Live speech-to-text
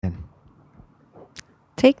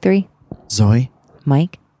Take 3. Zoe,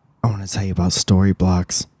 Mike? I want to tell you about story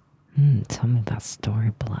blocks. Tell me about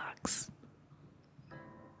story blocks.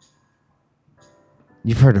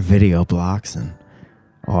 You've heard of video blocks and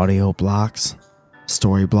audio blocks,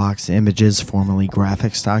 story blocks, images, formerly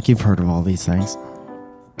graphic stock. You've heard of all these things.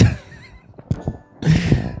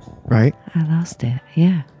 Right? I lost it.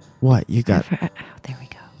 Yeah. What? You got... there we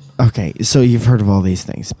go. Okay, so you've heard of all these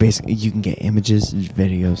things. Basically, you can get images,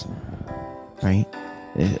 videos, right?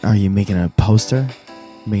 Are you making a poster?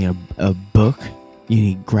 Making a book? You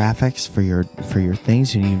need graphics for your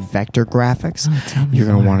things. You need vector graphics. Tell me You're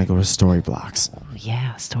going to more. want to go to story blocks. Oh,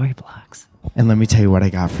 yeah, story blocks. And let me tell you what I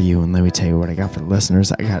got for you, and let me tell you what I got for the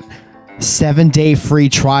listeners. I got 7-day free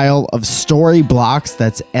trial of story blocks.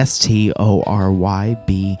 That's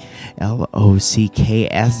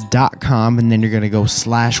StoryBlocks.com. And then you're going to go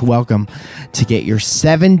 /welcome to get your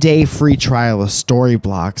 7-day free trial of story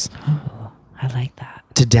blocks. Oh, I like that.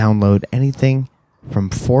 To download anything from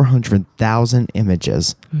 400,000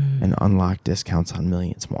 images and unlock discounts on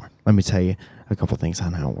millions more. Let me tell you a couple things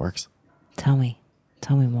on how it works. Tell me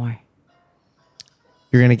more.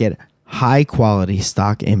 You're going to get high quality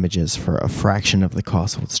stock images for a fraction of the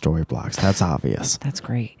cost with story blocks. That's obvious. That's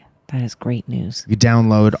great. That is great news. You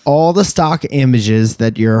download all the stock images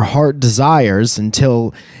that your heart desires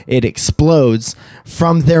until it explodes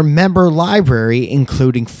from their member library,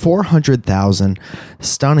 including 400,000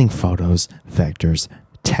 stunning photos, vectors,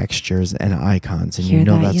 textures, and icons. And Hear you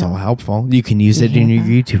know that, that's yo? all helpful. You can use it hear in your that?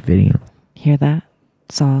 YouTube video. Hear that?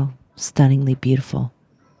 It's all stunningly beautiful.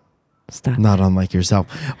 Stop. Not unlike yourself.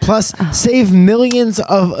 Plus, save millions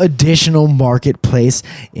of additional marketplace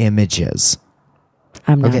images.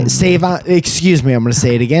 I'm not. Okay, save on, excuse me, I'm going to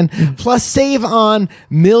say it again. Plus, save on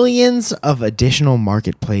millions of additional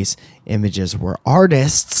marketplace images where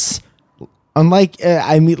artists, like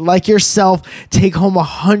yourself, take home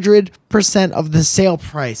 100% of the sale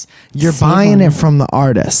price. You're Save buying on it it. from the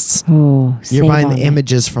artists. Oh, You're save buying on the it.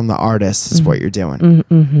 images from the artists is what you're doing.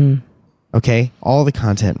 Mm-hmm. Okay, all the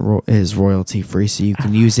content is royalty free, so you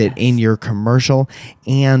can use it in your commercial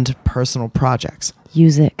and personal projects.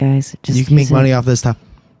 Use it, guys. Just You can make use money off this stuff.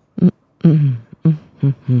 It's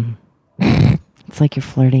like you're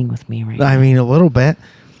flirting with me right I now. mean, a little bit.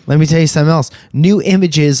 Let me tell you something else. New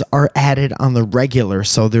images are added on the regular,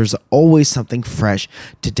 so there's always something fresh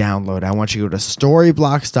to download. I want you to go to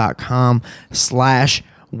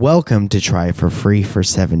storyblocks.com/welcome to try it for free for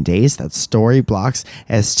 7 days. That's Storyblocks,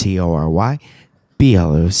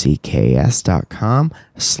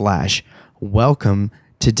 StoryBlocks.com/welcome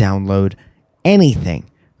to download anything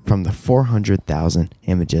from the 400,000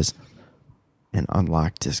 images and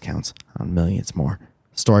unlock discounts on millions more.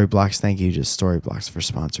 Storyblocks, thank you to Storyblocks for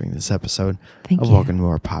sponsoring this episode Thank of you. Welcome to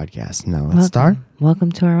Our Podcast. Now let's start.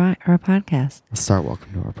 Welcome to our podcast. Let's start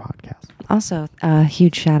Welcome to Our Podcast. Also, a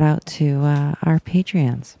huge shout out to our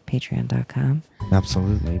Patreons. Patreon.com.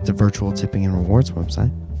 Absolutely. It's a virtual tipping and rewards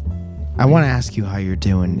website. I want to ask you how you're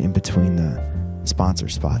doing in between the sponsor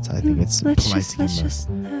spots. I think it's Let's polite just to give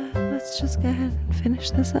let's just go ahead and finish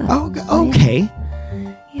this up. Oh, okay.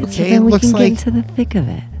 Yeah, so okay, then it we looks can like- get into the thick of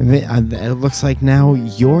it. It looks like now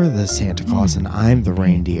you're the Santa Claus and I'm the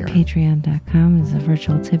reindeer. Patreon.com is a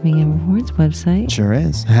virtual tipping and rewards website. Sure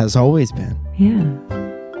is. Has always been. Yeah.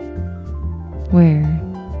 Where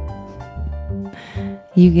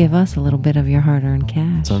you give us a little bit of your hard-earned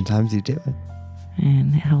cash. Sometimes you do it.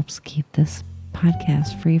 And it helps keep this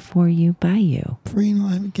podcast free for you, by you. Free and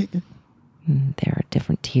alive and kicking. And there are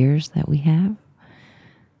different tiers that we have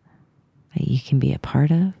that you can be a part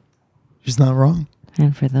of. She's not wrong.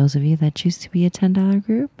 And for those of you that choose to be a $10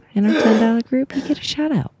 group, in our $10 group, you get a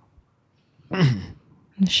shout out. And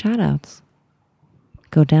the shout outs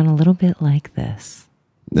go down a little bit like this.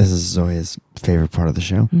 This is Zoya's favorite part of the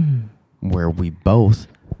show, where we both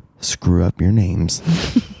screw up your names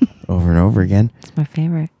over and over again It's my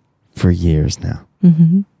favorite. for years now.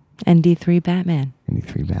 ND3 Batman.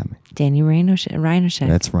 93 Batman. Danny Rhinoshek.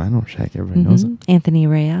 That's Rhino Shack. Everybody knows it. Anthony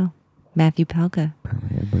Rayel. Matthew Pelka.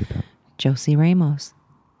 Everybody knows Josie Ramos.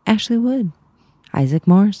 Ashley Wood. Isaac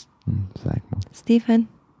Morse. Zach. Stephen.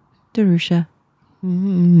 Darusha.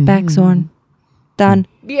 Baxorn. Don.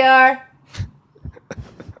 BR.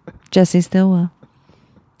 Jesse Stillwell.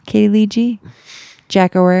 Katie Lee G.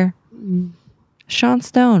 Jack O'Rare. Sean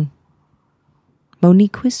Stone.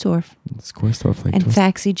 Monique Quistorf. It's Questorf. And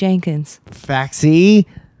Faxi Jenkins. Faxi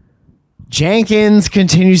Jenkins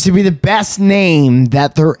continues to be the best name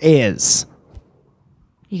that there is.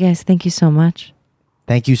 You guys, thank you so much.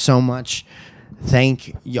 Thank you so much.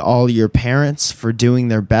 Thank all your parents for doing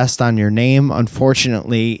their best on your name.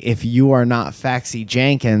 Unfortunately, if you are not Faxi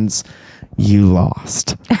Jenkins, you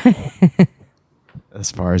lost.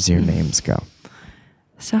 As far as your names go.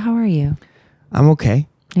 So how are you? I'm okay.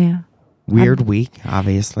 Yeah. Weird week,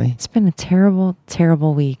 obviously. It's been a terrible,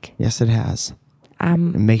 terrible week. Yes, it has. It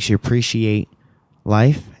makes you appreciate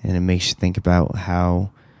life, and it makes you think about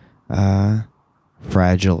how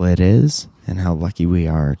fragile it is and how lucky we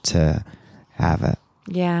are to have it.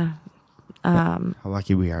 Yeah. How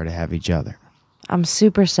lucky we are to have each other. I'm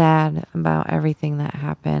super sad about everything that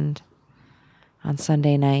happened on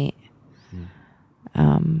Sunday night.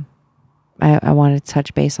 I want to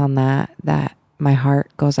touch base on that my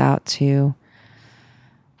heart goes out to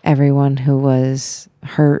everyone who was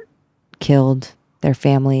hurt, killed, their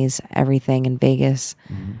families, everything in Vegas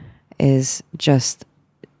is just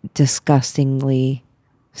disgustingly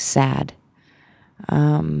sad.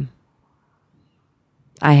 I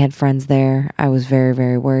had friends there. I was very,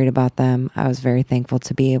 very worried about them. I was very thankful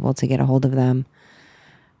to be able to get a hold of them.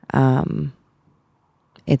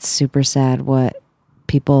 It's super sad what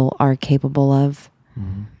people are capable of.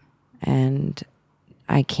 And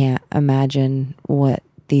I can't imagine what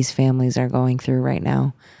these families are going through right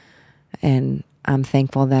now. And I'm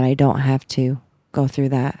thankful that I don't have to go through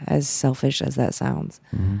that, as selfish as that sounds.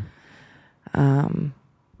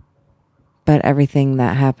 But everything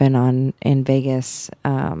that happened in Vegas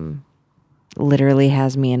literally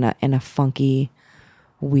has me in a funky,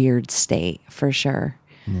 weird state for sure.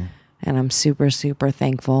 Yeah. And I'm super, super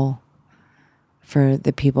thankful for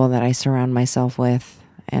the people that I surround myself with.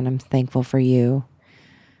 And I'm thankful for you.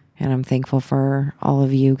 And I'm thankful for all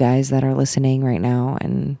of you guys that are listening right now.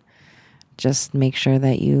 And just make sure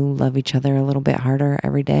that you love each other a little bit harder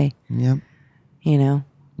every day. Yep. You know?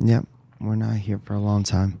 Yep. We're not here for a long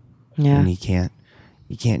time. Yeah. And you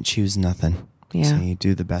can't choose nothing. Yeah. So you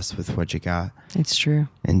do the best with what you got. It's true.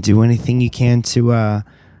 And do anything you can to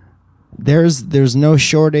there's no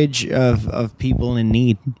shortage of people in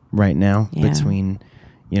need right now between,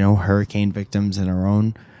 hurricane victims in our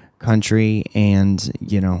own country and,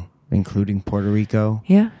 including Puerto Rico.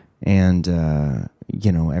 Yeah. And,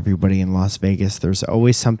 everybody in Las Vegas. There's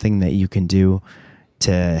always something that you can do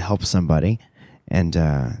to help somebody. And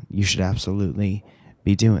you should absolutely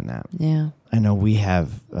be doing that. Yeah. I know we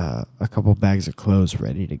have a couple bags of clothes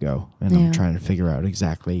ready to go, and I'm trying to figure out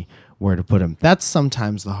exactly where to put them. That's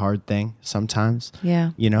sometimes the hard thing. Sometimes,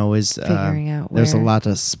 Yeah. is Figuring out there's a where. lot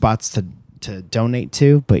of spots to donate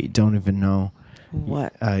to, but you don't even know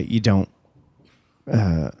What? you don't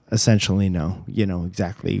essentially know,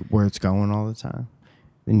 exactly where it's going all the time.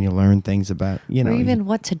 Then you learn things about, Or even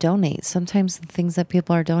what to donate. Sometimes the things that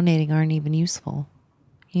people are donating aren't even useful.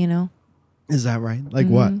 Is that right? Like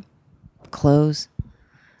what? Clothes.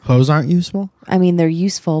 Clothes aren't useful? I mean, they're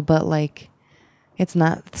useful, but it's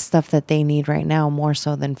not stuff that they need right now more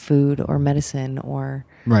so than food or medicine or,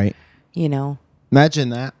 Right. Imagine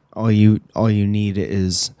that. All you need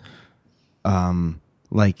is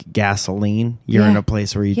like gasoline. You're in Yeah. a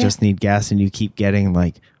place where you Yeah. just need gas and you keep getting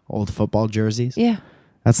like old football jerseys. Yeah.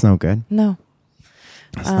 That's no good. No.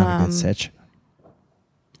 That's not a good sitch.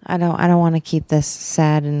 I don't want to keep this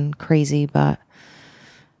sad and crazy, but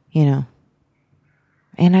and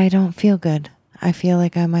I don't feel good. I feel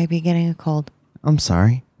like I might be getting a cold. I'm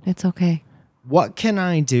sorry. It's okay. What can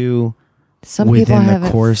I do? Some people Within the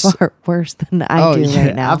have course- it far worse than I do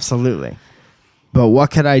right now. Absolutely. But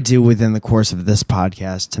what could I do within the course of this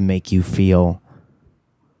podcast to make you feel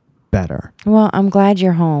better? Well, I'm glad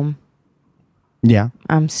you're home. Yeah.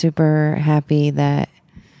 I'm super happy that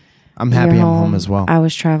I'm happy you're I'm home as well. I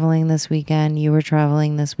was traveling this weekend. You were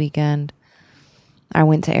traveling this weekend. I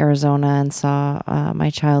went to Arizona and saw my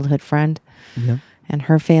childhood friend Yeah. and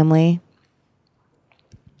her family,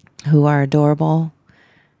 who are adorable.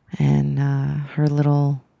 And her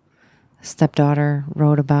little stepdaughter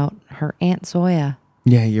wrote about her Aunt Zoya.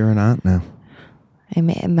 Yeah, you're an aunt now.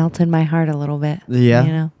 It melted my heart a little bit.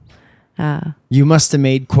 Yeah. You must have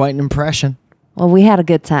made quite an impression. Well, we had a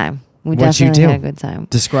good time. We What'd you definitely do? had a good time.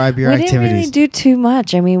 Describe your We activities. didn't really do too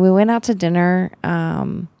much. I mean, we went out to dinner.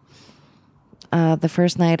 The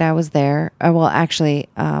first night I was there.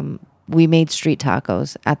 We made street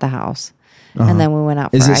tacos at the house. And then we went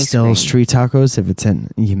out for Is it ice still cream. street tacos if it's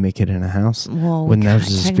you make it in a house? Well, Wouldn't those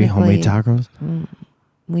just be homemade tacos?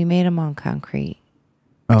 We made them on concrete.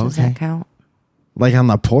 Oh, Does okay. that count? Like on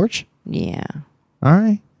the porch? Yeah. All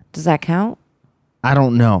right. Does that count? I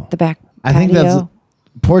don't know. The back I patio? think that's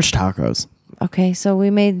porch tacos. Okay, so we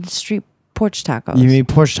made street porch tacos. You made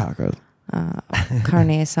porch tacos. Carne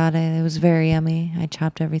asada. It was very yummy. I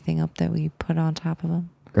chopped everything up that we put on top of them.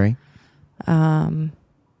 Great.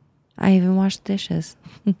 I even washed dishes.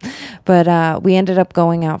 But we ended up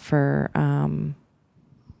going out for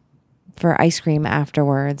for ice cream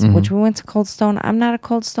afterwards, Mm-hmm. which we went to Cold Stone. I'm not a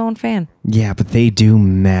Cold Stone fan. Yeah, but they do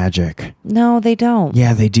magic. No, they don't.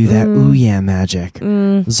 Yeah, they do that ooh yeah magic.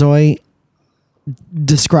 Zoe,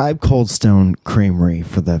 describe Cold Stone Creamery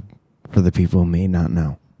for the people who may not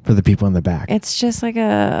know. For the people in the back. It's just like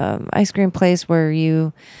a ice cream place where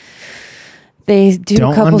they do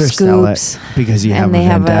Don't a couple undersell scoops it because you have and a they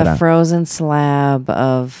have vendetta. a frozen slab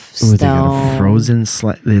of Ooh, stone. they got a frozen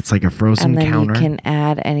it's like a frozen and then counter. you can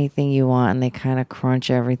add anything you want, and they kind of crunch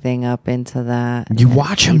everything up into that. You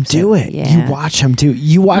watch them do it. Yeah. You watch them do.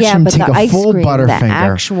 You watch Yeah, them but take the a ice full cream, the Butterfinger.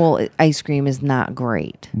 actual ice cream is not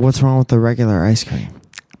great. What's wrong with the regular ice cream?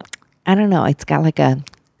 I don't know. It's got like a.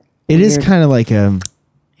 It is Weird. kind of like a.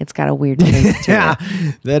 It's got a weird taste to Yeah,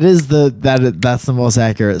 it. that's the most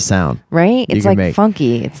accurate sound. Right? you It's can like make.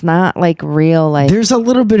 funky. It's not like real. Like There's a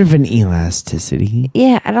little bit of an elasticity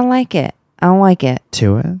yeah, I don't like it. I don't like it.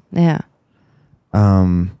 to it. Yeah.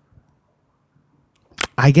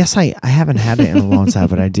 I guess I haven't had it in a long time,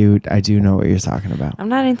 but I do know what you're talking about. I'm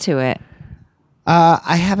not into it.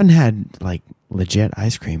 I haven't had like legit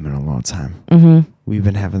ice cream in a long time. Mm-hmm. We've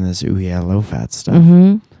been having this ooh yeah low fat stuff.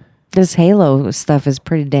 Mm-hmm. This Halo stuff is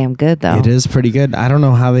pretty damn good, though. It is pretty good. I don't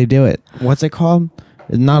know how they do it. What's it called?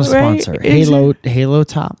 It's not a Right. sponsor. Is Halo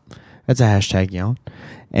Top. That's a hashtag, y'all.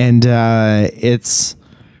 And it's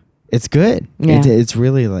good. Yeah. It's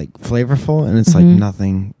really like flavorful, and it's like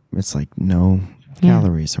nothing. It's like no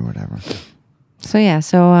calories or whatever. So yeah,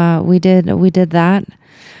 we did that,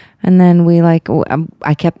 and then we I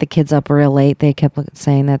kept the kids up real late. They kept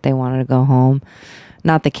saying that they wanted to go home.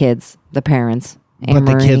 Not the kids, the parents. But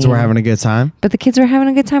the kids were having a good time. But the kids were having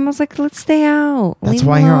a good time. I was like, let's stay out. That's Leave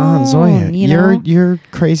why them you're on Zoya. alone, you know? You're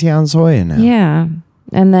crazy on Zoya now. Yeah.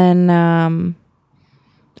 And then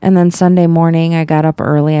Sunday morning I got up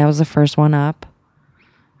early. I was the first one up.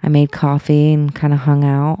 I made coffee and kind of hung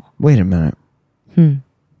out. Wait a minute. You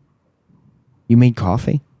made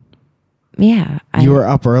coffee? Yeah. You were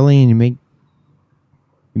up early and you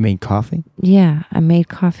made coffee? Yeah, I made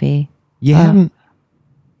coffee. You haven't.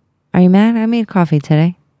 Are you mad? I made coffee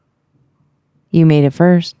today. You made it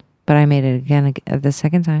first, but I made it again the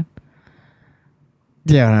second time.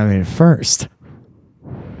 Yeah, but I made it first.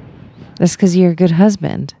 That's because you're a good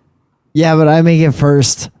husband. Yeah, but I make it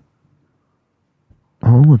first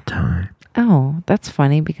all the time. Oh, that's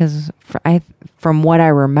funny because from what I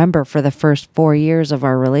remember for the first 4 years of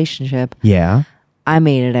our relationship, Yeah. I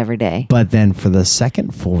made it every day. But then for the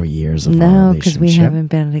second 4 years of our No, relationship. because we haven't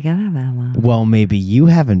been together that long. Well, maybe you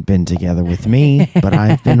haven't been together with me, but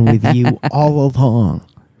I've been with you all along.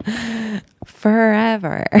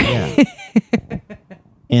 Forever. Yeah.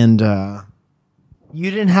 And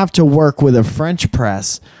you didn't have to work with a French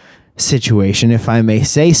press situation, if I may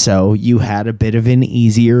say so. You had a bit of an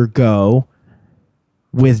easier go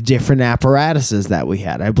with different apparatuses that we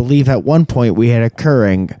had. I believe at one point we had a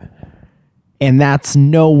Keurig, and that's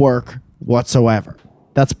no work whatsoever.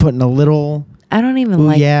 That's putting a little I don't even ooh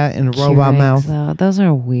like yeah in a robot Keurigs, mouth. though. Those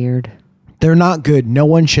are weird. They're not good. No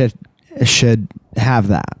one should have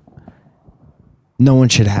that. No one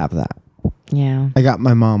should have that. Yeah. I got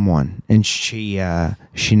my mom one, and she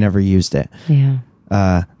never used it.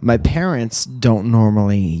 Yeah. My parents don't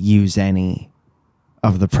normally use any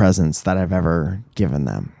of the presents that I've ever given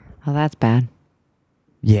them. Oh, that's bad.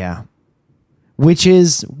 Yeah. Which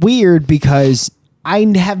is weird because I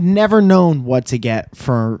have never known what to get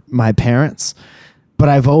for my parents, but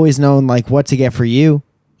I've always known like what to get for you.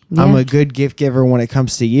 I'm Yeah. a good gift giver when it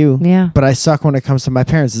comes to you. Yeah. But I suck when it comes to my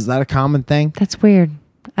parents. Is that a common thing? That's weird.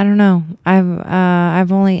 I don't know.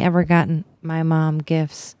 I've only ever gotten my mom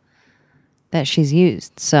gifts that she's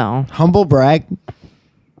used. So, Humble brag.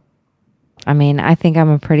 I mean, I think I'm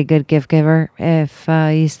a pretty good gift giver if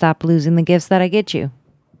you stop losing the gifts that I get you.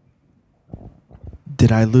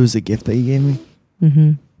 Did I lose a gift that you gave me?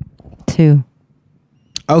 2.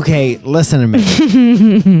 Okay, listen to me.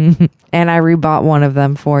 And I rebought one of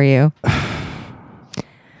them for you.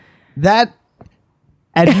 That,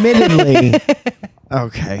 admittedly,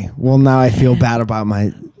 okay. Well, now I feel bad about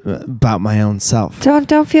my own self.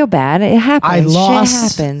 Don't feel bad. It happens. I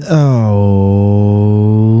lost. Shit happens.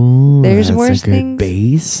 Oh, There's that's worse a good things.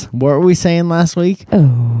 Base. What were we saying last week?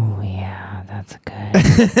 Oh yeah, that's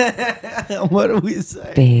good. What did we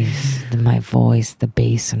say? Bass, my voice, the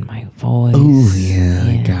bass in my voice. Oh yeah,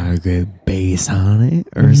 I got a good bass on it,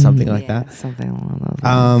 or something like that. Something along those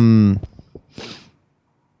lines.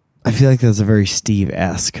 I feel like that's a very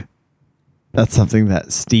Steve-esque. That's something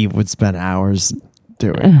that Steve would spend hours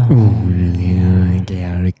doing. Oh, yeah, I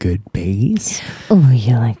got a good bass. Oh,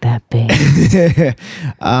 you like that bass?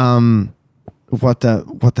 What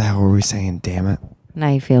the hell were we saying? Damn it! Now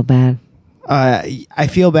you feel bad. I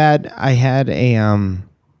feel bad. I had a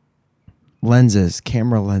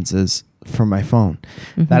camera lenses for my phone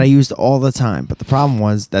that I used all the time. But the problem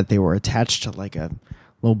was that they were attached to like a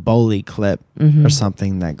little bowlie clip or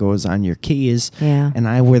something that goes on your keys. Yeah. And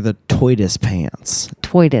I wear the Toitus pants.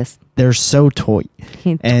 Toitus. They're so toy.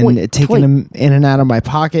 And taking them in and out of my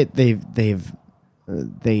pocket, they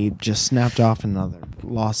just snapped off and they're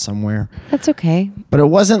lost somewhere. That's okay. But it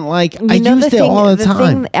wasn't like I used it all the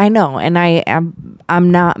time. I know, and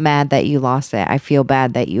I'm not mad that you lost it. I feel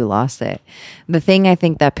bad that you lost it. The thing I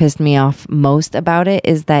think that pissed me off most about it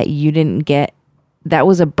is that you didn't get. That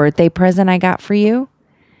was a birthday present I got for you,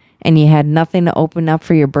 and you had nothing to open up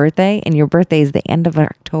for your birthday, and your birthday is the end of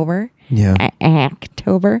October. Yeah.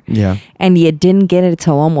 October. Yeah. And you didn't get it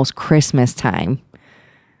till almost Christmas time.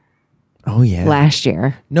 Oh yeah. Last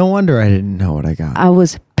year. No wonder I didn't know what I got. I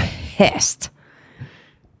was pissed.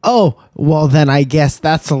 Oh, well then I guess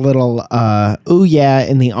that's a little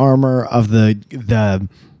in the armor of the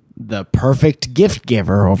perfect gift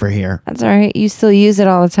giver over here. That's all right. You still use it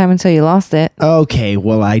all the time until you lost it. Okay,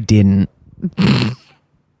 well I didn't.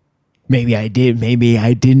 Maybe I did. Maybe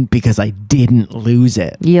I didn't because I didn't lose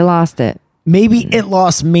it. You lost it. Maybe it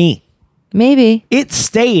lost me. Maybe. It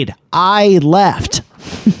stayed. I left.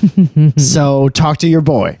 So talk to your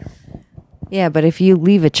boy. Yeah, but if you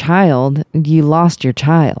leave a child, you lost your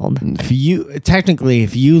child. If you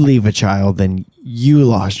leave a child, then you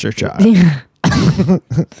lost your child.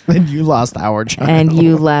 Then you lost our child. And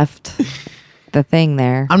you left the thing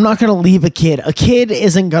there. I'm not going to leave a kid. A kid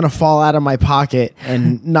isn't going to fall out of my pocket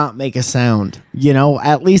and not make a sound. You know,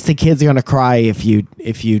 at least the kid's going to cry if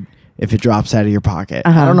it drops out of your pocket.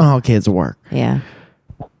 I don't know how kids work. Yeah.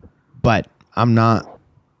 But I'm not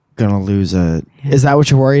going to lose a... Yeah. Is that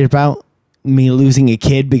what you're worried about? Me losing a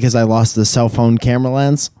kid because I lost the cell phone camera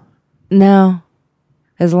lens? No.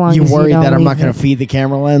 As long you as worried you don't that I'm not leave going to feed the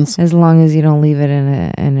camera lens? As long as you don't leave it in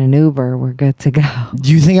an Uber, we're good to go.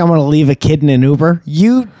 Do you think I'm going to leave a kid in an Uber?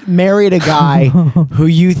 You married a guy who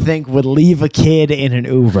you think would leave a kid in an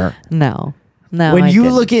Uber. No. When you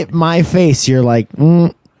look at my face, you're like,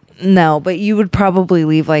 No, but you would probably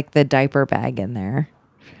leave like the diaper bag in there.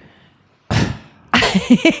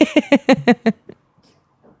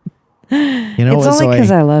 You know, it's only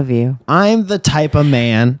because I love you. I'm the type of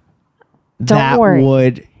man that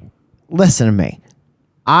would listen to me.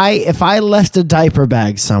 If I left a diaper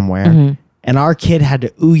bag somewhere and our kid had to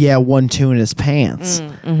 1-2 in his pants,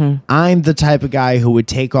 I'm the type of guy who would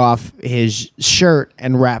take off his shirt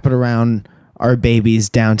and wrap it around our baby's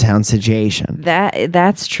downtown situation.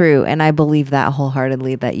 That's true, and I believe that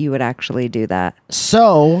wholeheartedly that you would actually do that.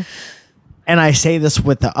 So, and I say this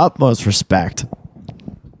with the utmost respect.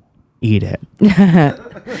 Eat it.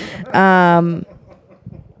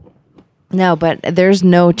 No, but there's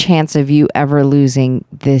no chance of you ever losing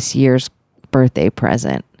this year's birthday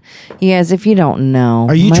present. You guys, if you don't know,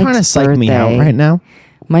 are you trying to psych me out right now?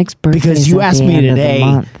 Mike's birthday because you asked me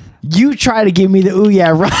today. You try to give me the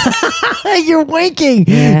run. You're winking.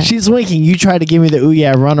 Yeah. She's winking. You tried to give me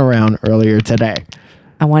the run around earlier today.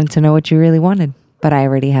 I wanted to know what you really wanted. But I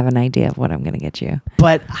already have an idea of what I'm going to get you.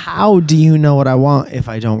 But how do you know what I want if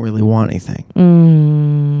I don't really want anything?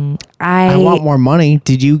 I want more money.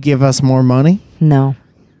 Did you give us more money? No.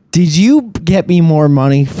 Did you get me more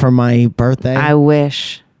money for my birthday? I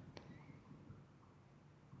wish.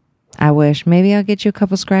 Maybe I'll get you a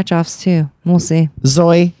couple scratch offs too. We'll see.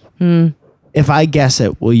 Zoe, if I guess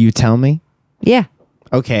it, will you tell me? Yeah.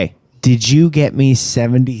 Okay. Did you get me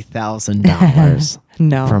 $70,000?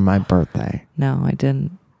 No. For my birthday? No, I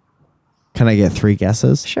didn't. Can I get 3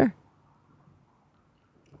 guesses? Sure.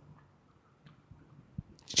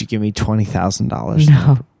 Did you give me $20,000?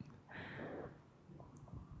 No.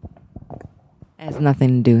 It has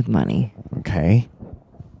nothing to do with money. Okay.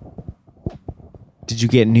 Did you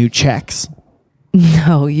get new checks?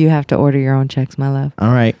 No, you have to order your own checks, my love.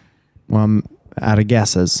 All right. Well, I'm out of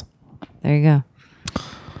guesses. There you go.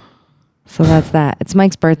 So that's that. It's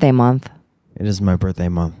Mike's birthday month. It is my birthday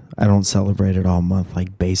month. I don't celebrate it all month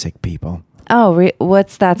like basic people. Oh,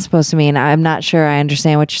 what's that supposed to mean? I'm not sure I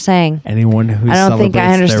understand what you're saying. Anyone who I don't think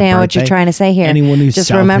I understand what you're trying to say here. Anyone who's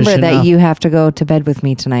just remember that you have to go to bed with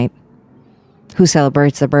me tonight. Who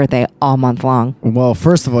celebrates their birthday all month long? Well,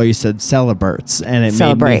 first of all, you said celebrates, and it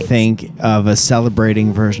made me think of a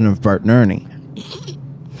celebrating version of Bert and Ernie.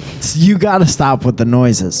 So you got to stop with the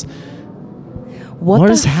noises.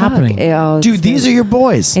 What is happening? Dude, these are your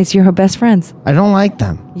boys. It's your best friends. I don't like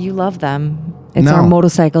them. You love them. It's our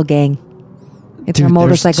motorcycle gang. It's our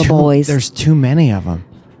motorcycle boys. There's too many of them.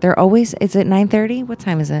 They're always... Is it 9:30? What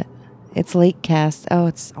time is it? It's late cast. Oh,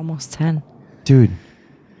 it's almost 10. Dude.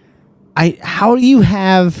 how do you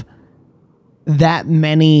have that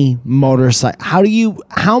many motorcycles? How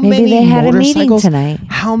Maybe many they had a meeting motorcycles tonight.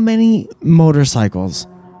 How many motorcycles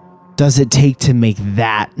does it take to make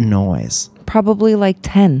that noise? Probably like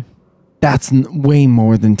 10. That's way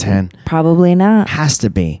more than 10. Probably not. Has to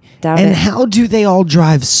be. Doubt and it. how do they all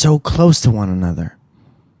drive so close to one another?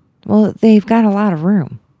 Well, they've got a lot of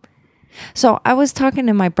room. So I was talking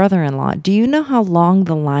to my brother-in-law. Do you know how long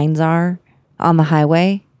the lines are on the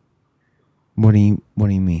highway? What do you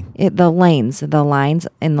mean? The lines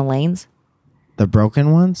in the lanes? The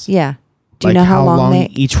broken ones? Yeah. Do Like you know how long they...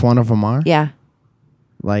 each one of them are? Yeah.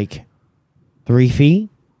 Like 3 feet?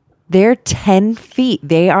 They're 10 feet.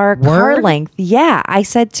 They are car Word? length. Yeah. I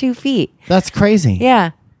said 2 feet. That's crazy.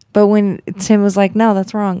 Yeah. But when Tim was like, no,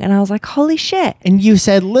 that's wrong. And I was like, holy shit. And you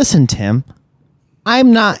said, listen, Tim,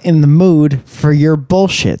 I'm not in the mood for your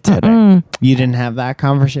bullshit today. You didn't have that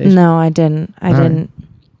conversation? No, I didn't. I didn't.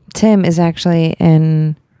 Tim is actually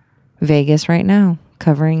in Vegas right now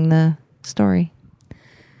covering the story.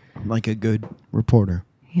 Like a good reporter.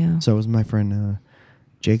 Yeah. So was my friend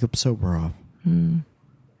Jacob Soboroff.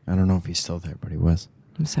 I don't know if he's still there, but he was.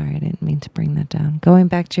 I'm sorry. I didn't mean to bring that down. Going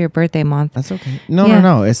back to your birthday month. That's okay. No, Yeah.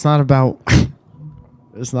 no. It's not about...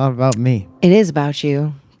 it's not about me. It is about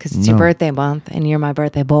you because it's your No. birthday month and you're my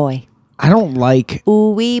birthday boy. I don't like...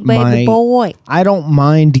 Ooh wee baby boy. I don't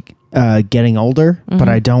mind getting older, but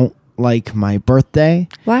I don't like my birthday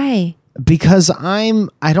Why? because I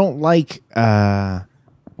don't like I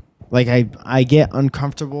get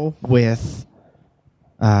uncomfortable with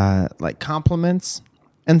like compliments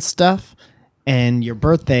and stuff, and your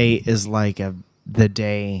birthday is like the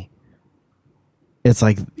day. It's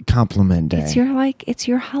like compliment day. It's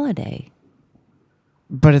your holiday.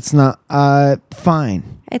 But it's not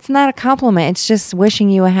fine. It's not a compliment. It's just wishing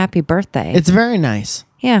you a happy birthday. It's very nice.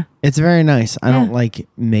 Yeah. It's very nice. I don't like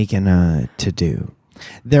making a to-do.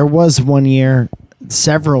 There was one year,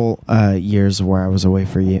 several years where I was away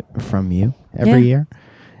from you every year.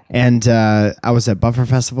 And I was at Buffer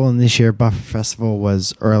Festival, and this year Buffer Festival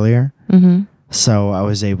was earlier. Mm-hmm. So I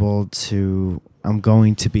was I'm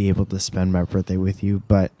going to be able to spend my birthday with you,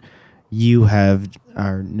 but you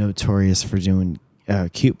are notorious for doing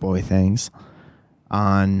cute boy things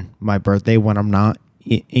on my birthday when I'm not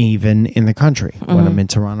even in the country, when I'm in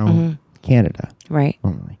Toronto, Canada. Right.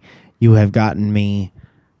 Normally. You have gotten me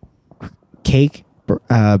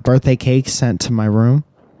birthday cake sent to my room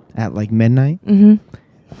at like midnight. Mm-hmm.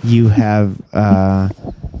 You have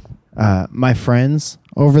my friends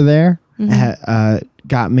over there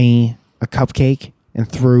got me a cupcake and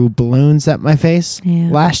threw balloons at my face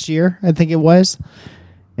last year, I think it was.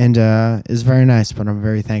 And it's very nice, but I'm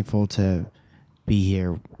very thankful to be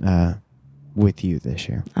here with you this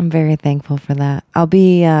year. I'm very thankful for that. I'll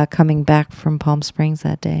be coming back from Palm Springs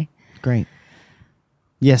that day. Great.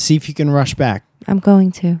 Yeah, see if you can rush back. I'm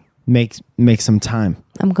going to. Make some time.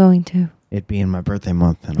 I'm going to. It being my birthday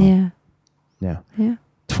month and all. Yeah. Yeah. Yeah.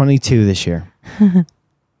 22 this year.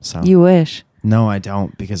 So You wish. no, I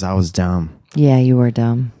don't, because I was dumb. Yeah, you were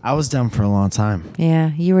dumb. I was dumb for a long time.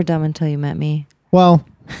 Yeah, you were dumb until you met me. Well,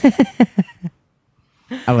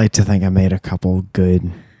 I like to think I made a couple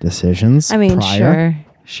good decisions. I mean, prior.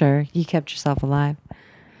 sure. You kept yourself alive.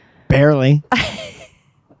 Barely.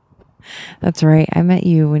 That's right. I met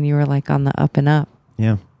you when you were like on the up and up.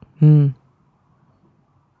 Yeah.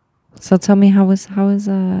 So tell me, how was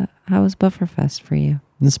Bufferfest for you?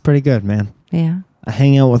 It's pretty good, man. Yeah. I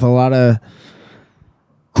hang out with a lot of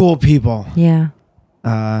cool people. Yeah.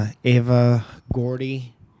 Ava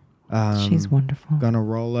Gordy. She's wonderful.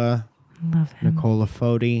 Gunnarola. I love him. Nicola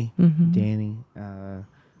Foti. Mhm. Danny.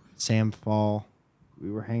 Sam Fall.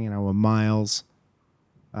 We were hanging out with Miles.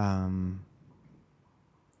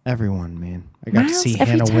 Everyone, man. I got to see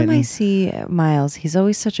every Hannah time Whitney. I see Miles, he's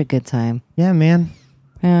always such a good time. Yeah, man.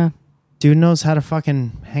 Yeah. Dude knows how to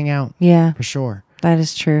fucking hang out Yeah. for sure. That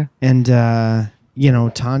is true. And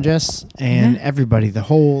Tonjes and everybody, the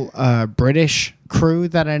whole British crew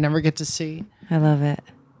that I never get to see. I love it.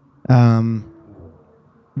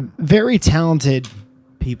 Very talented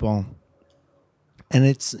people. And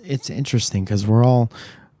it's interesting because we're all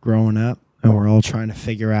growing up and we're all trying to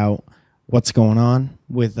figure out what's going on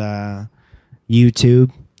with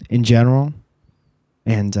YouTube in general.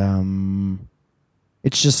 And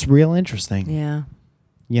it's just real interesting. Yeah.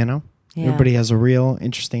 You know? Yeah. Everybody has a real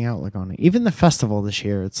interesting outlook on it. Even the festival this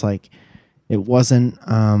year, it's like it wasn't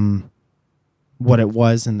what it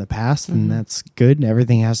was in the past, and that's good.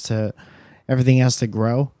 Everything has to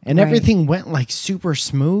grow, and Right. everything went like super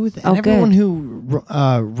smooth. And Oh, everyone good. who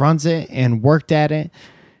runs it and worked at it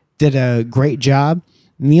did a great job.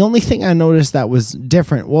 And the only thing I noticed that was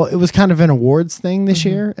different, well, it was kind of an awards thing this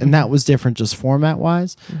year, and that was different just format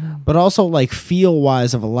wise, but also like feel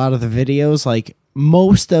wise of a lot of the videos. Like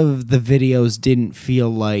most of the videos didn't feel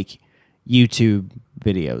like YouTube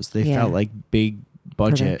videos. They felt like big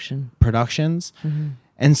budget productions.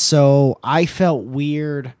 And so I felt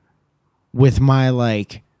weird with my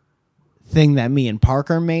like thing that me and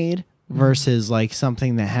Parker made versus like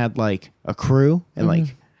something that had like a crew and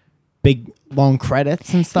like big long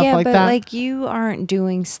credits and stuff like but that. Like you aren't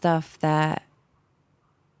doing stuff that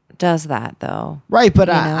does that though. Right, but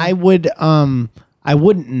I wouldn't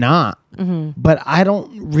not. But I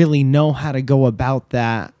don't really know how to go about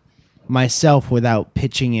that myself without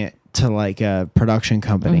pitching it to like a production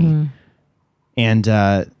company and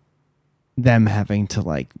them having to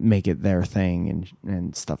like make it their thing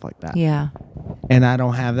and stuff like that. Yeah. And I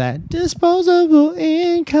don't have that disposable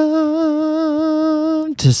income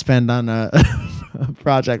to spend on a, a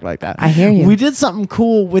project like that. I hear you. We did something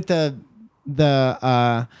cool with the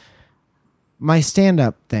my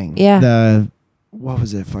stand-up thing. Yeah. What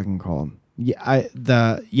was it fucking called? I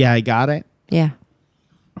got it. Yeah.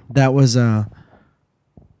 That was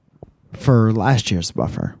for last year's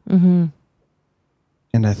buffer.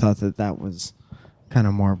 And I thought that was kind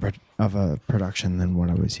of more of a production than what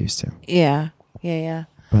I was used to. Yeah. Yeah.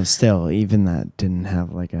 But still, even that didn't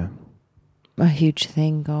have like a huge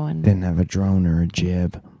thing going. Didn't have a drone or a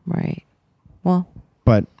jib. Right. Well.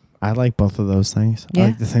 But I like both of those things. Yeah. I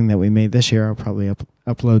like the thing that we made this year. I'll probably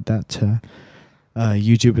upload that to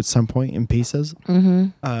YouTube at some point in pieces.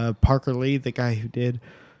 Parker Lee, the guy who did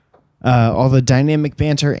all the dynamic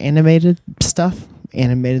banter animated stuff,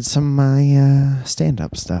 animated some of my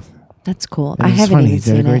stand-up stuff. That's cool. It I was haven't funny. even He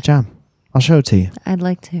seen did a great it. job. I'll show it to you. I'd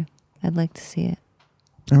like to see it.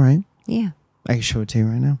 All right. Yeah. I can show it to you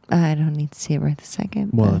right now. I don't need to see it right this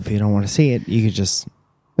second. Well, if you don't want to see it, you could just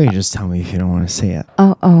tell me if you don't want to see it.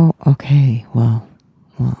 Oh, okay. Well.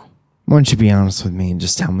 Why don't you be honest with me and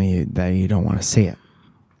just tell me that you don't want to see it?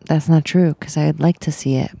 That's not true because I'd like to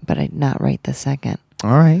see it, but I'd not right this second.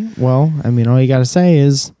 All right. Well, I mean, all you got to say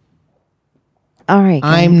is, all right.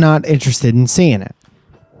 I'm not interested in seeing it.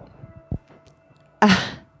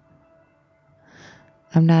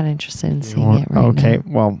 I'm not interested in seeing it right now. Okay.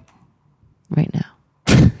 Well, right now.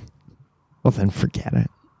 Well, then forget it.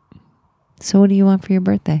 So what do you want for your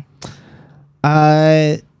birthday?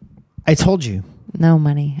 I told you. No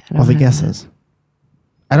money. I don't All the have guesses.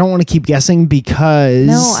 I don't want to keep guessing because...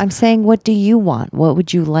 No, I'm saying what do you want? What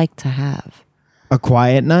would you like to have? A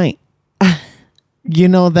quiet night. You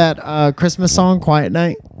know that Christmas song, Quiet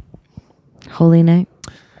Night? Holy Night?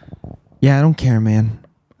 Yeah, I don't care, man.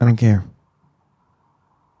 I don't care.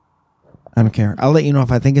 I'll let you know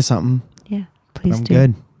if I think of something. Yeah, please I'm do.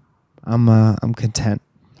 good. I'm content.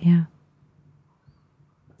 Yeah.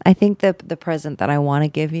 I think the present that I want to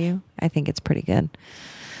give you, I think it's pretty good.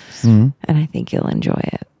 And I think you'll enjoy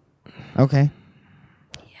it. Okay.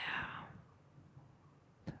 Yeah.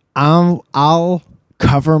 I'll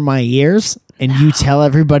cover my ears and you tell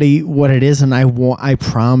everybody what it is, and I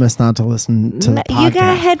promise not to listen to the podcast. You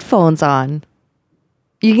got headphones on.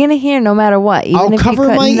 You're gonna hear no matter what. Even I'll if cover you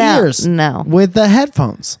my no, ears. No. With the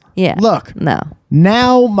headphones. Yeah. Look. No.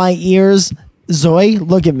 Now my ears, Zoe,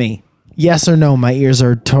 look at me. Yes or no, my ears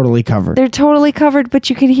are totally covered. They're totally covered,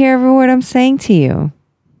 but you can hear every word I'm saying to you.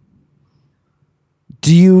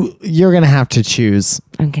 You're gonna have to choose.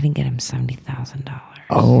 I'm gonna get him $70,000.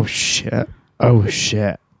 Oh shit. I'm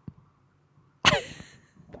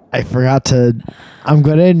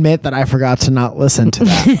gonna admit that I forgot to not listen to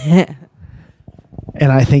that.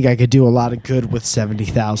 And I think I could do a lot of good with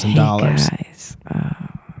 $70,000. Hey guys.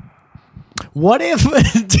 What if,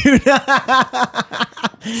 dude?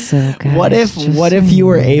 So guys, What if you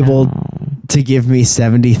were able to give me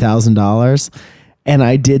 $70,000 and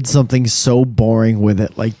I did something so boring with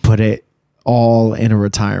it, like put it all in a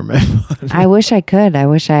retirement fund? I wish I could. I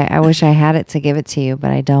wish I had it to give it to you,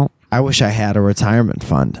 but I don't. I wish I had a retirement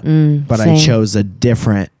fund, but same. I chose a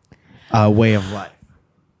different way of life.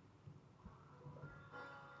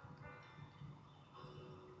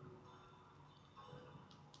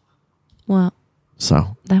 Well,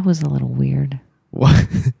 So that was a little weird. what?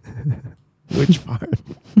 Which part?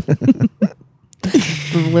 The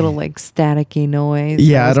little like staticky noise.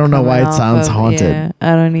 Yeah, that I was don't know why coming it sounds off of- haunted. Yeah,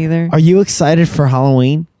 I don't either. Are you excited for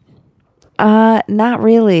Halloween? Not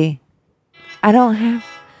really. I don't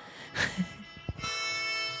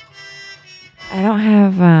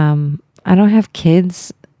have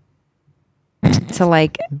kids to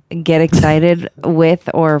like get excited with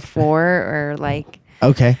or for or like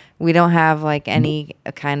Okay. We don't have like any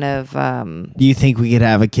kind of. Do you think we could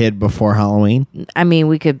have a kid before Halloween? I mean,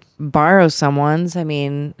 we could borrow someone's. I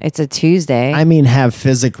mean, it's a Tuesday. I mean, have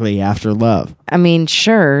physically after love. I mean,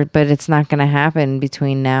 sure, but it's not going to happen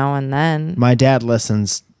between now and then. My dad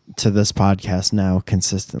listens to this podcast now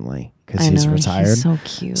consistently because I he's know, retired. He's so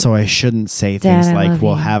cute. So I shouldn't say Dad, things I like, love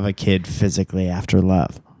we'll you. have a kid physically after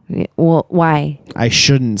love. Well, why? I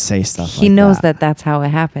shouldn't say stuff like that. He knows that that's how it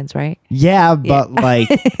happens, right? Yeah, but like,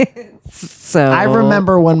 So I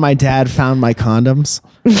remember when my dad found my condoms,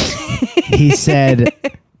 he said,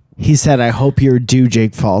 I hope your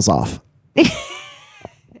do-jig falls off.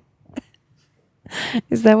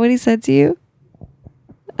 Is that what he said to you?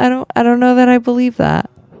 I don't know that I believe that.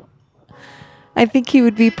 I think he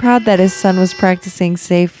would be proud that his son was practicing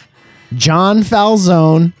safe. John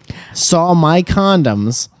Falzone saw my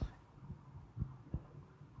condoms.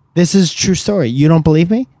 This is a true story. You don't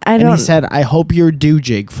believe me? And he said, I hope your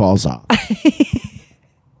do-jig falls off.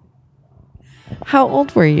 How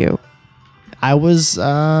old were you? I was,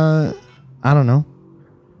 I don't know.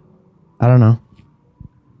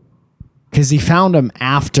 Because he found them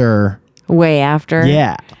after. Way after?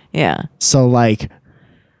 Yeah. Yeah. So like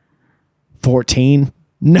 14.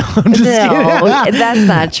 No, I'm just No, kidding. that's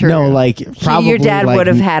not true. No, like probably your dad like would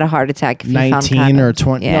have had a heart attack if he found 19 or condoms.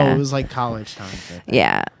 20. Yeah. No, it was like college time.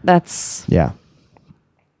 Yeah, that's Yeah.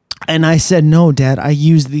 And I said, no, Dad, I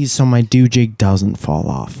use these so my do-jig doesn't fall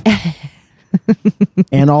off.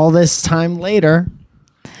 And all this time later,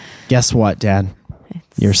 guess what, Dad?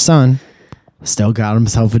 Your son still got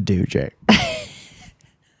himself a do-jig.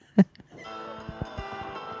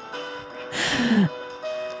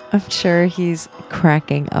 I'm sure he's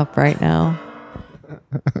cracking up right now.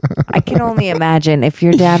 I can only imagine if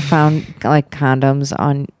your dad found like condoms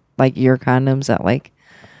on like your condoms at like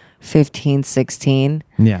 15, 16,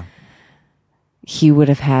 Yeah. he would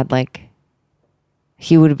have had like,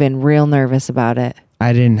 he would have been real nervous about it.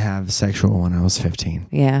 I didn't have sexual when I was 15.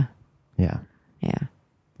 Yeah. Yeah. Yeah.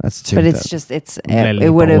 That's too But it's bad. just, it Lily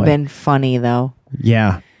would have boy. been funny though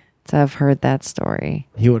Yeah. to have heard that story.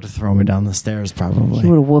 He would have thrown me down the stairs probably. He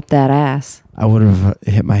would have whooped that ass. I would have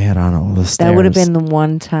hit my head on all the stairs. That would have been the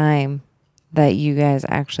one time that you guys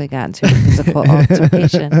actually got into a physical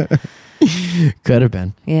altercation. Could have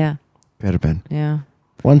been. Yeah. Could have been. Yeah.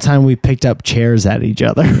 One time we picked up chairs at each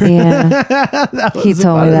other. Yeah. He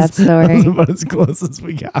told me that That story. was about as close as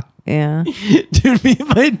we got. Yeah. Dude, me and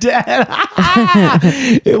my dad.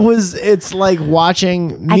 It's like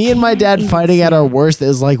watching me and my can't dad even fighting at see our it. worst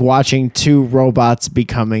is like watching two robots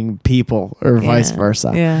becoming people or vice Yeah.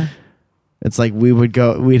 versa. Yeah. It's like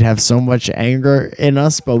we'd have so much anger in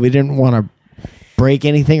us, but we didn't want to break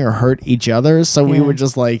anything or hurt each other. So we Yeah. would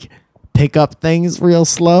just like pick up things real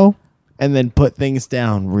slow and then put things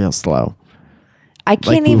down real slow. I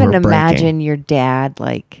can't we even were breaking. imagine your dad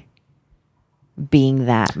like being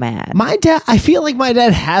that mad. My dad, I feel like my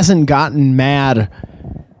dad hasn't gotten mad.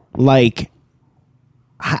 Like,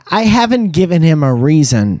 I haven't given him a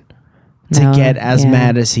reason to No, get as yeah.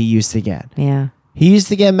 mad as he used to get. Yeah. He used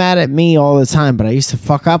to get mad at me all the time, but I used to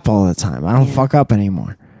fuck up all the time. I don't fuck up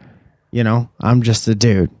anymore. You know, I'm just a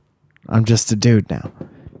dude. I'm just a dude now.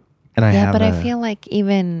 And I Yeah, have but I feel like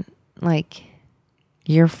even like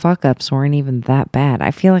your fuck ups weren't even that bad.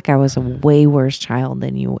 I feel like I was a way worse child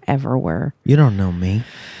than you ever were. You don't know me.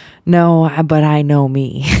 No, but I know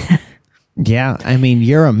me. Yeah, I mean,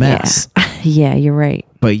 you're a mess, Yeah, you're right.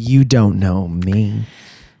 but you don't know me.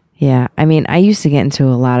 Yeah. I mean, I used to get into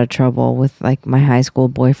a lot of trouble with like my high school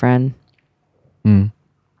boyfriend. Mm.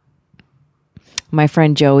 My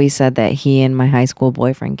friend Joey said that he and my high school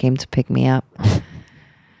boyfriend came to pick me up.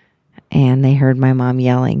 And they heard my mom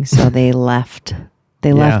yelling, so they left.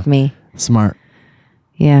 They left me. Smart.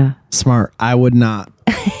 Yeah. Smart. I would not.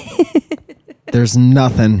 There's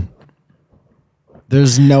nothing.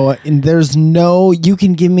 There's no, you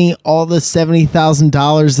can give me all the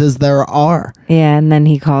 $70,000 as there are. Yeah, and then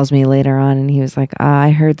he calls me later on and he was like,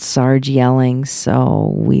 I heard Sarge yelling,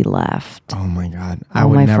 so we left. Oh my God. I All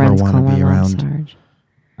would my never friends want call to my be mom around. Sarge.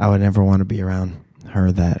 I would never want to be around her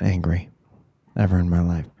that angry ever in my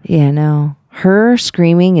life. Yeah, no. Her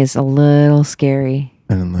screaming is a little scary.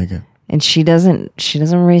 I didn't like it. And she doesn't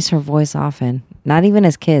raise her voice often. Not even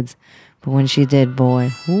as kids. But when she did,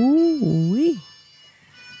 boy. Ooh-wee.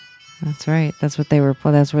 That's right. That's what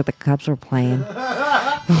the cops were playing.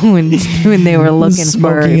 when they were looking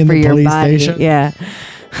Smoking in for the your police body. station? Yeah.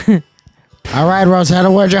 All right, Rosetta,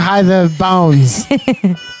 where'd you hide the bones?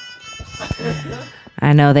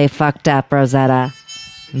 I know they fucked up, Rosetta.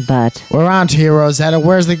 But We're on to you, Rosetta.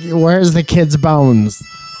 Where's the kid's bones?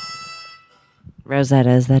 Rosetta,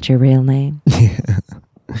 is that your real name?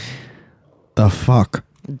 The fuck?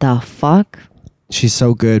 The fuck? She's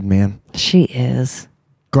so good, man. She is.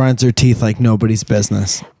 Grinds her teeth like nobody's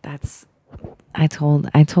business. I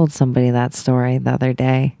told somebody that story the other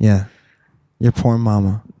day. Yeah. Your poor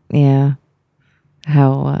mama. Yeah.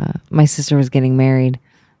 How my sister was getting married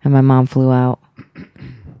and my mom flew out.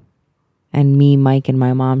 And me, Mike, and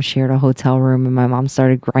my mom shared a hotel room, and my mom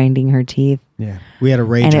started grinding her teeth. Yeah. We had a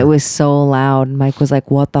rager. And it was so loud. Mike was like,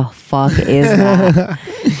 "What the fuck is that?"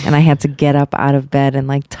 And I had to get up out of bed and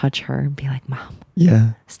like touch her and be like, "Mom,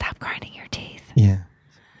 yeah, stop grinding your teeth." Yeah.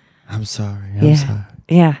 I'm sorry. I'm sorry.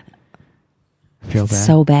 Yeah. Feel bad.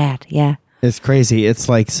 So bad. Yeah. It's crazy. It's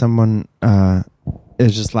like someone,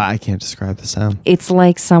 it's just like, I can't describe the sound. It's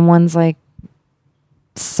like someone's like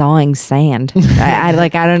sawing sand.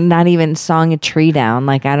 I'm not even sawing a tree down.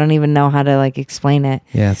 Like, I don't even know how to like explain it.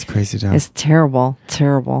 Yeah, it's crazy. Down. It's terrible.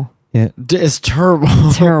 Terrible. Yeah. It's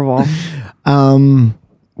terrible. Terrible.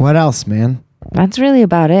 What else, man? That's really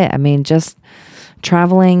about it. I mean, just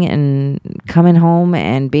traveling and coming home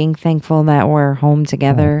and being thankful that we're home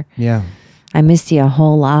together. Yeah. I missed you a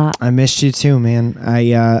whole lot. I missed you too, man.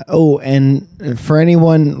 And for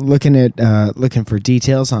anyone looking for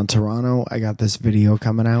details on Toronto, I got this video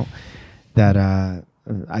coming out that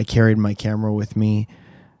I carried my camera with me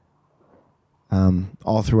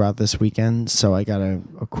all throughout this weekend. So I got a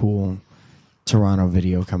cool Toronto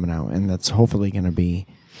video coming out, and that's hopefully going to be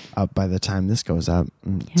up by the time this goes up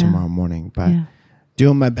tomorrow morning. But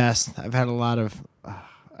doing my best. I've had a lot of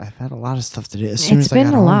stuff to do. As soon It's as I been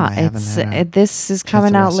got a home, lot. I haven't had This is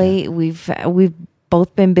coming out late. We've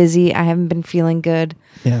both been busy. I haven't been feeling good.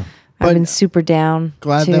 Yeah, I've been super down.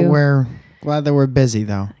 Glad too. that we're busy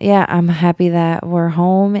though. Yeah, I'm happy that we're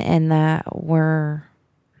home and that we're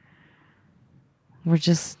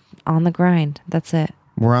just on the grind. That's it.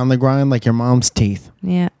 We're on the grind like your mom's teeth.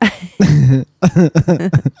 Yeah.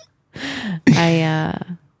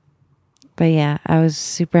 But yeah, I was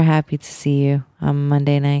super happy to see you on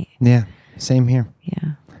Monday night. Yeah, same here.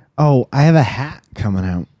 Yeah. Oh, I have a hat coming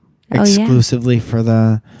out Oh, exclusively for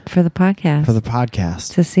the podcast. For the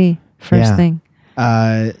podcast. To see first thing.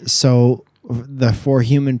 So the For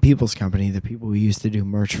Human People's Company, the people who used to do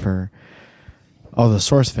merch for all the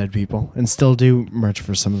SourceFed people and still do merch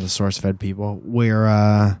for some of the SourceFed people,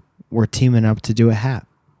 we're teaming up to do a hat.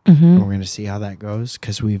 Mm-hmm. And we're going to see how that goes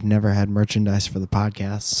because we've never had merchandise for the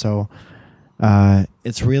podcast. So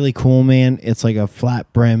it's really cool, man. It's like a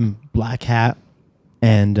flat brim black hat,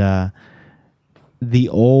 and the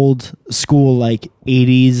old school like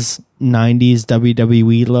 80s 90s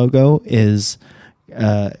WWE logo is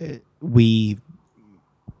what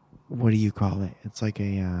do you call it? It's like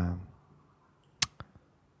a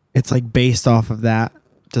it's like based off of that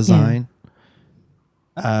design.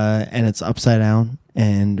 And it's upside down,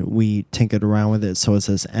 and we tinkered around with it so it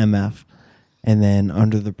says MF, and then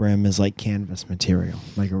under the brim is like canvas material,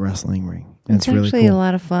 like a wrestling ring. And it's really actually cool. a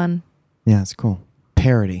lot of fun. Yeah, it's cool.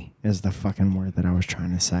 Parody is the fucking word that I was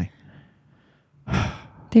trying to say.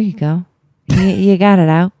 There you go. You got it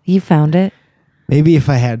out. You found it. Maybe if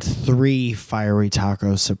I had 3 fiery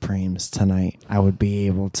taco supremes tonight, I would be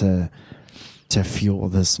able to fuel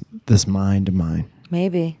this mind of mine.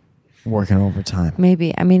 Maybe. Working overtime.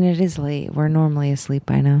 Maybe. I mean, it is late. We're normally asleep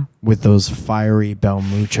by now. With those fiery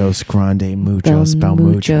Belmuchos, Grande Muchos,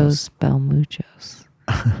 Belmuchos.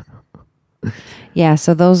 Yeah,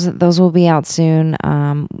 so those will be out soon.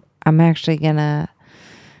 I'm actually gonna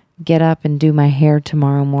get up and do my hair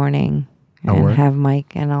tomorrow morning and have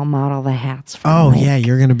Mike, and I'll model the hats for Mike. Yeah,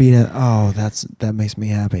 you're gonna be that makes me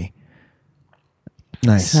happy.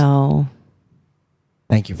 Nice. So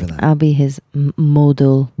thank you for that. I'll be his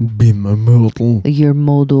model. Be my model. Your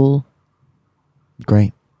model.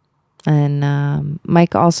 Great. And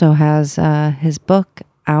Mike also has his book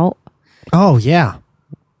out. Oh yeah,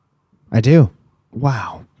 I do.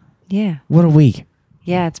 Wow. Yeah. What a week.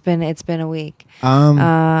 Yeah, it's been a week.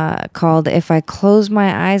 Called "If I Close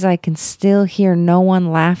My Eyes, I Can Still Hear No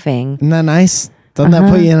One Laughing." Isn't that nice? Doesn't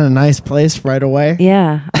that put you in a nice place right away?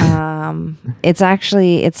 Yeah.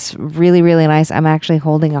 It's really, really nice. I'm actually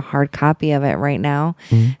holding a hard copy of it right now.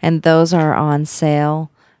 Mm-hmm. And those are on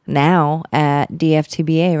sale now at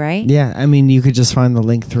DFTBA, right? Yeah. I mean, you could just find the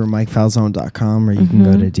link through MikeFalzone.com, or you can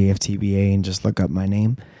go to DFTBA and just look up my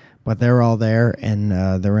name. But they're all there, and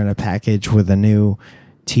they're in a package with a new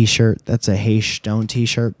t-shirt. That's a Hey Stone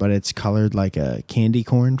t-shirt, but it's colored like a candy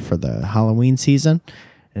corn for the Halloween season.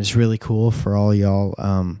 And it's really cool for all y'all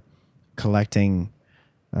collecting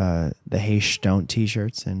the Hey Stone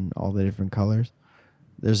t-shirts in all the different colors.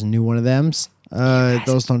 There's a new one of them.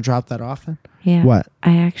 Those don't drop that often. Yeah. What?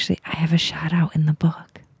 I have a shout out in the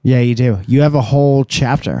book. Yeah, you do. You have a whole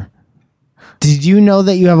chapter. Did you know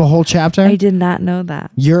that you have a whole chapter? I did not know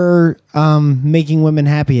that. Your Making Women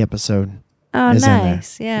Happy episode. Oh, is in there,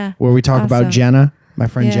 nice. Yeah. where we talk about Awesome. Jenna, my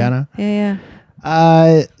friend Yeah. Jenna.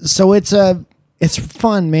 Yeah. So it's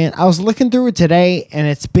fun, man. I was looking through it today, and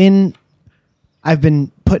I've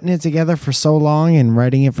been putting it together for so long and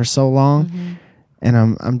writing it for so long, Mm-hmm.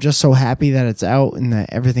 and I'm just so happy that it's out and that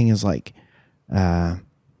everything is like the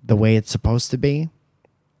way it's supposed to be.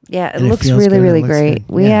 Yeah, it And it looks feels really, good. It really looks great.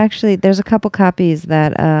 good. We Yeah. actually, there's a couple copies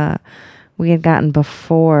that we had gotten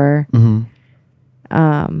before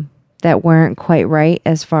that weren't quite right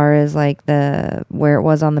as far as like where it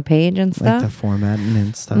was on the page and Like stuff. the formatting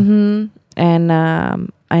and stuff. And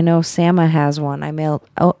I know Sama has one. I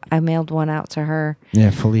mailed one out to her. Yeah,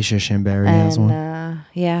 Felicia Shamberi has And one.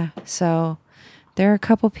 yeah, so there are a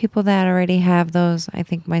couple people that already have those. I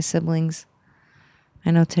think my siblings. I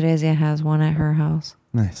know Teresia has one at her house.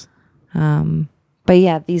 Nice. But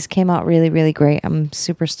yeah, these came out really, really great. I'm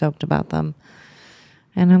super stoked about them.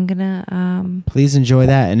 And I'm gonna Please enjoy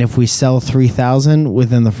that. And if we sell 3,000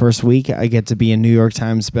 within the first week, I get to be a New York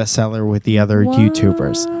Times bestseller with the other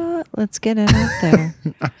YouTubers. What? Let's get it out there.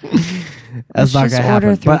 That's Let's not just gonna order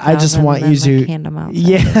happen. But I just 3,000 want and you then, like, to. hand them out.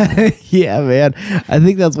 Yeah, yeah, man. I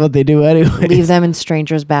think that's what they do anyway. Leave them in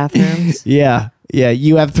strangers' bathrooms. Yeah, yeah.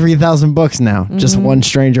 You have 3,000 books now. Just one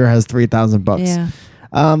stranger has 3,000 books. Yeah.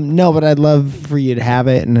 No, but I'd love for you to have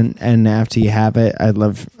it, and after you have it, I'd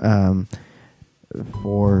love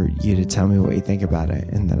for you to tell me what you think about it,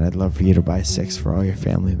 and then I'd love for you to buy 6 for all your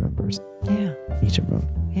family members, Yeah. each of them.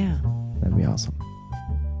 Yeah. That'd be awesome.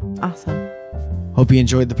 Awesome. Hope you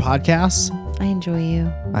enjoyed the podcast. I enjoy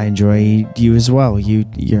you. I enjoy you as well.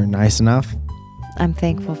 You're nice enough. I'm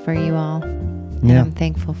thankful for you all. And Yeah. I'm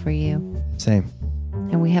thankful for you. Same.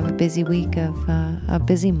 And we have a busy week of a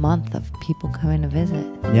busy month of people coming to visit.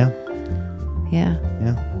 Yeah. Yeah.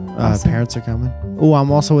 Yeah. Awesome. Parents are coming. Oh,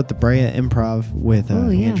 I'm also at the Brea Improv with Yeah.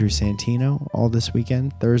 Andrew Santino all this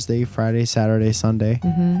weekend. Thursday, Friday, Saturday, Sunday.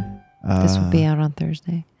 This will be out on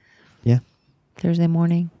Thursday. Yeah. Thursday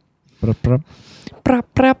morning. Brup, brup. Prop,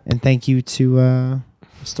 prop. And thank you to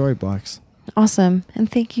Storyblocks. Awesome.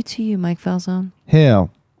 And thank you to you, Mike Falzone. Hell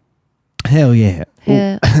yeah.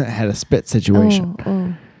 Hell. Ooh, had a spit situation.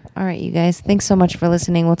 Oh. All right, you guys. Thanks so much for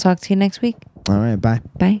listening. We'll talk to you next week. All right, bye.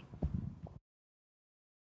 Bye.